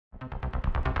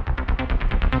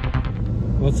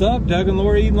What's up? Doug and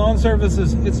Lori Eden Lawn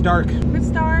Services. It's dark. It's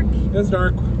dark. It's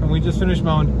dark, and we just finished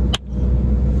mowing.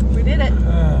 We did it.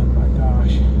 Oh my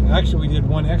gosh. Actually, we did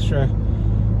one extra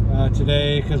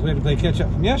today because we had to play catch up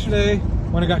from yesterday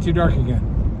when it got too dark again.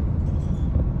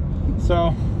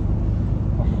 So,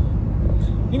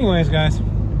 anyways, guys,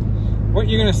 what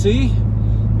you're going to see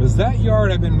is that yard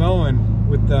I've been mowing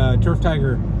with the Turf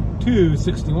Tiger 2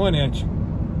 61-inch.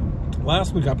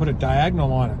 Last week I put a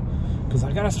diagonal on it because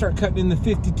I got to start cutting in the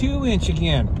 52-inch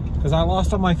again because I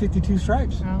lost all my 52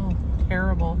 stripes. Oh,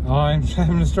 terrible. I'm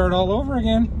having to start all over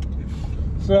again.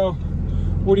 So,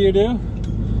 what do?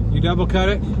 You double cut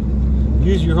it,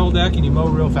 use your whole deck, and you mow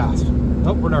real fast.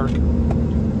 Oh, we're dark.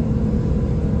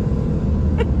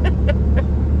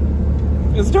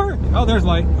 It's dark. Oh, there's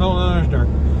light. Oh, no, there's dark.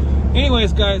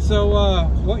 Anyways, guys, so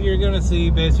what you're going to see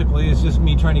basically is just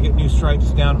me trying to get new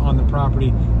stripes down on the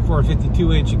property for a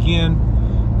 52-inch again.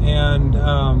 And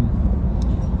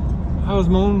I was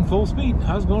mowing full speed.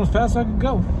 I was going as fast as I could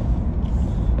go.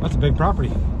 That's a big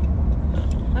property.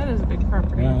 That is a big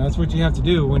property. Yeah, that's what you have to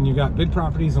do when you got big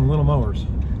properties and little mowers.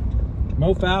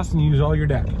 Mow fast and use all your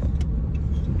deck.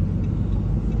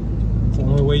 It's the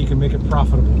only way you can make it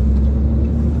profitable.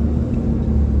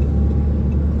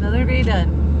 Another day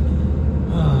done.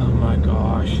 Oh my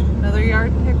gosh. Another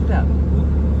yard picked up.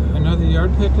 Another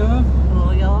yard picked up? A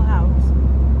little yellow house.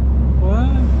 What?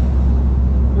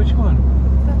 Which one?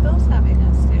 That Bill's having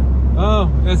us do.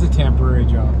 Oh, it's a temporary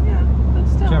job. Yeah, but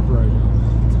still. Temporary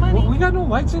job. It's money. Well, we got no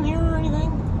lights in here or anything?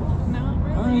 Not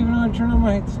really. I don't even know how to turn on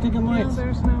my sticking lights. No,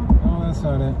 there's no. Oh, that's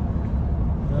not it.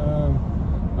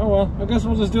 Oh well, I guess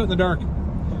we'll just do it in the dark.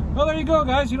 Well, there you go,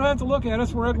 guys. You don't have to look at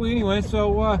us. We're ugly anyway,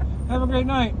 so have a great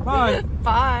night. Bye.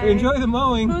 Bye. Enjoy the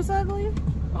mowing. Who's ugly?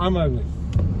 I'm ugly.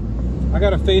 I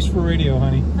got a face for radio,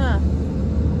 honey. Huh.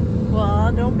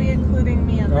 Well, don't be including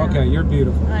me in that. Okay, you're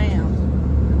beautiful. I am.